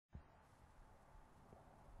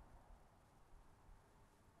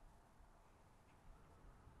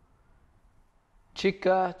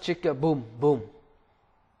Chicka, Chicka, Boom, Boom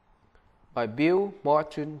by Bill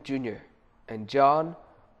Martin Jr. and John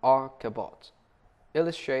R. Cabot.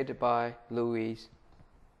 Illustrated by Louise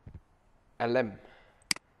Alem.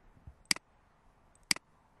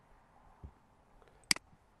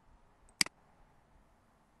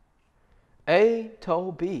 A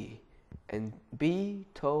told B and B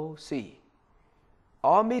told C,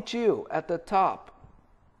 I'll meet you at the top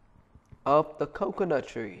of the coconut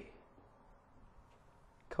tree.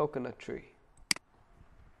 Coconut tree.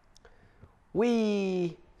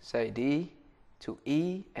 We, say D to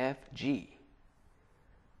E, F, G.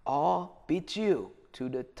 I'll beat you to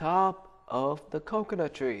the top of the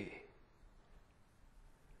coconut tree.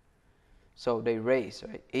 So they race,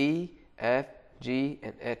 right? E, F, G,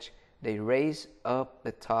 and H. They race up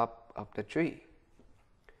the top of the tree.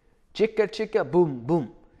 Chicka, chicka, boom,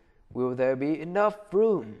 boom. Will there be enough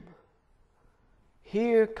room?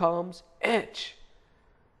 Here comes H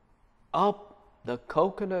up the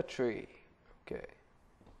coconut tree. Okay.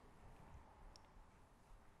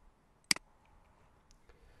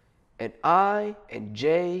 And I and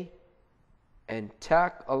J and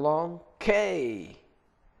tag along K,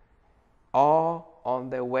 all on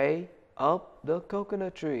their way up the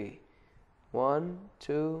coconut tree. 1,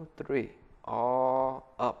 2, 3,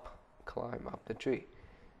 all up, climb up the tree.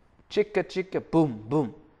 Chicka, chicka, boom,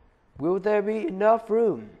 boom. Will there be enough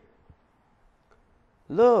room?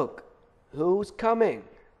 Look, who's coming?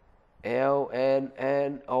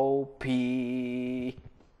 LNNOP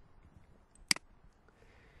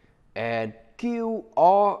and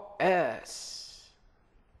QRS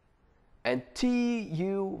and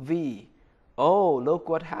TUV. Oh, look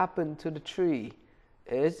what happened to the tree.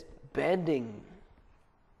 It's bending.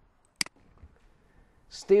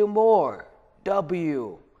 Still more.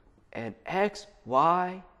 W and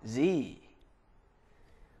XYZ.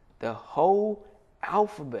 The whole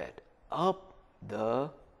alphabet up the...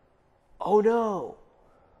 Oh no!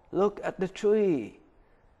 Look at the tree.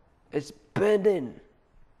 It's bending.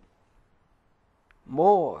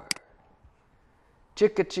 More.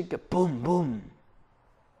 Chicka, chicka, boom, boom.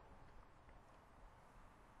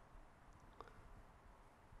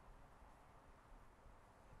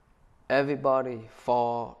 Everybody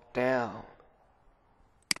fall down.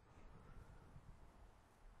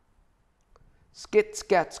 Skit,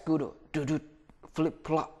 scat, scooter, doo-doo, flip,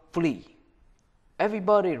 flop, flee.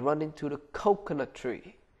 Everybody running to the coconut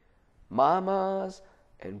tree. Mamas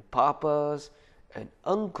and papas and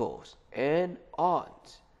uncles and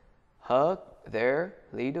aunts hug their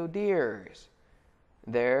little dears.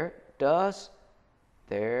 There does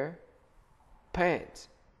their pants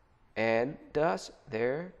and does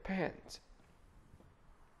their pants.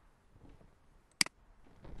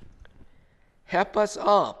 Help us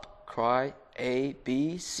up, cried A,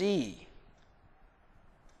 B, C.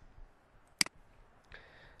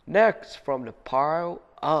 Next from the pile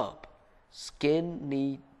up,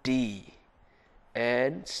 skinny D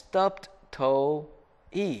and stubbed toe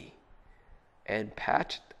E and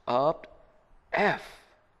patched up F.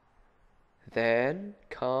 Then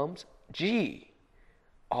comes G,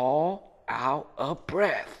 all out of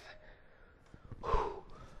breath.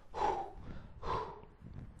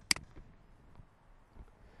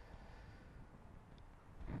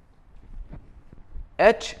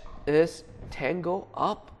 H is tangled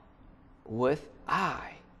up with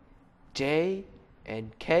I. J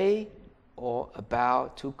and K are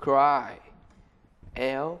about to cry.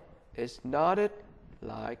 L is knotted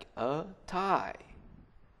like a tie.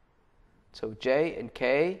 So J and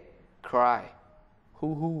K cry.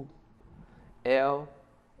 Hoo hoo. L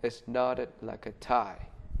is knotted like a tie.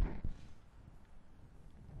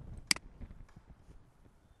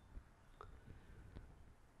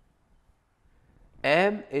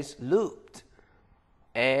 M is looped.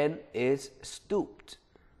 N is stooped.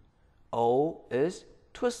 O is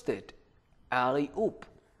twisted. Alley oop.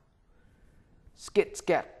 Skit,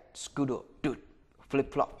 scat, scooter, doot,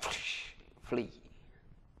 flip, flop, flee.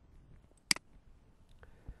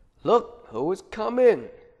 Look who is coming.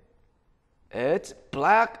 It's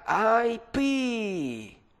Black Eyed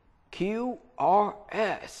Pea,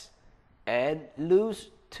 QRS, and Loose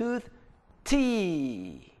Tooth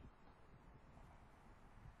T.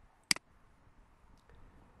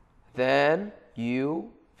 Then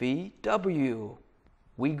UVW,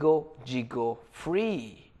 wiggle, jiggle,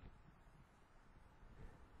 free.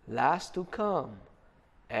 Last to come,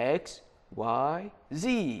 X, Y,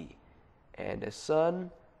 Z, and the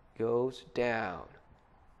sun goes down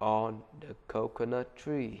on the coconut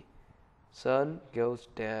tree. Sun goes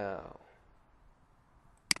down.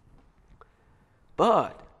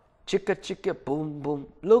 But chicka chicka boom boom,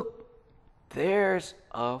 look, There's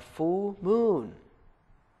a full moon.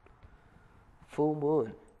 Full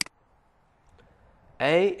moon.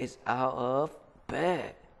 A is out of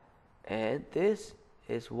bed, and this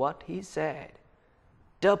is what he said.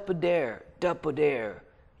 Double dare,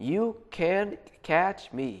 you can't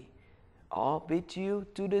catch me. I'll beat you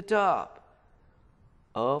to the top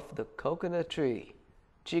of the coconut tree.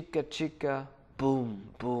 Chicka, chicka, boom,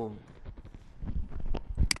 boom.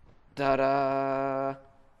 Ta-da!